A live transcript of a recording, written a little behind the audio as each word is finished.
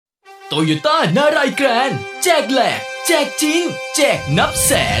โตโยต้านารายแกรนด์แจกแหลกแจกจริงแจกนับแ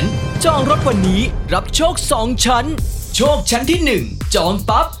สนจองรถวันนี้รับโชค2ชั้นโชคชั้นที่1จอง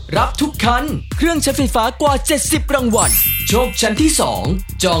ปั๊บรับทุกคันเครื่องใช้ไฟฟ้ากว่า70รางวัลโชคชั้นที่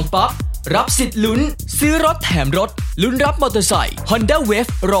2จองปั๊บรับสิทธิ์ลุ้นซื้อรถแถมรถลุ้นรับมอเตอร์ไซค์ Honda Wave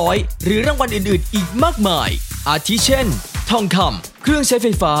 100หรือรางวัลอื่นๆอีกมากมายอาทิเช่นทองคำเครื่องใช้ไฟ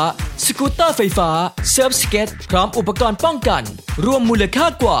ฟ้าสกูตเตอร์ไฟฟ้าเซิร์ฟสเก็ตพร้อมอุปกรณ์ป้องกันรวมมูลค่า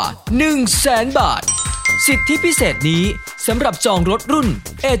กว่า 100,000 บาทสิทธิพิเศษนี้สำหรับจองรถรุ่น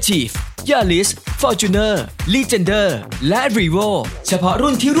Achieve Yaris Fortuner Legender และ Revo เฉพาะ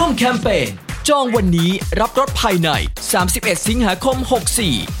รุ่นที่ร่วมแคมเปญจองวันนี้รับรถภายใน31สิงหาคม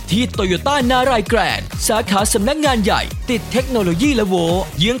64ที่โตโยต้านารายแกรนด์สาขาสำนักงานใหญ่ติดเทคโนโลยีละโว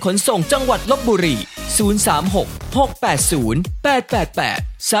เยื้องขนส่งจังหวัดลพบุรี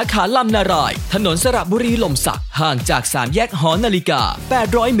036-680-888สาขาลำนารายถนนสระบุรีลมสักห่างจาก3แยกหอนาฬิกา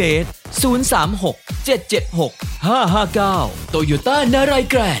800เมตร036-776-559โตโยต้านาราย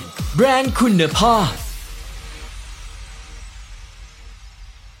แกรนด์แบรนด์คุณภาพ